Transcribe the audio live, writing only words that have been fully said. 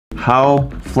how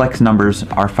flex numbers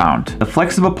are found. The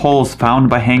flex of a pole is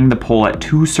found by hanging the pole at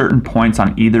two certain points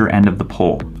on either end of the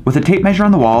pole. With a tape measure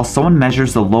on the wall, someone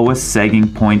measures the lowest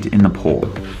sagging point in the pole.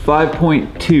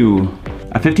 5.2.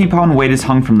 A 15-pound weight is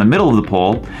hung from the middle of the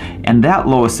pole, and that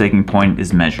lowest sagging point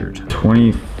is measured.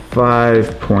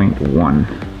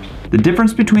 25.1. The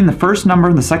difference between the first number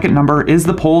and the second number is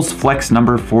the pole's flex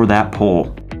number for that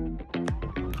pole.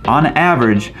 On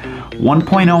average,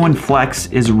 1.0 in flex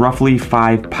is roughly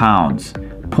 5 pounds.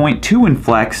 0.2 in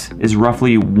flex is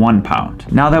roughly 1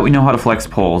 pound. Now that we know how to flex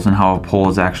poles and how a pole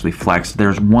is actually flexed,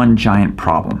 there's one giant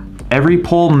problem. Every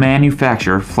pole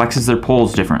manufacturer flexes their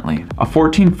poles differently. A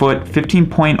 14-foot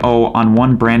 15.0 on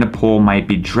one brand of pole might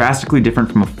be drastically different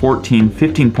from a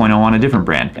 15.0 on a different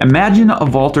brand. Imagine a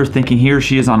vaulter thinking he or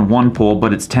she is on one pole,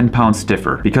 but it's 10 pounds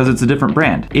stiffer because it's a different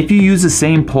brand. If you use the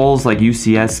same poles like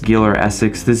UCS, Gill, or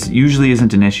Essex, this usually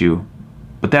isn't an issue,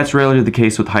 but that's rarely the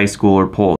case with high school or poles.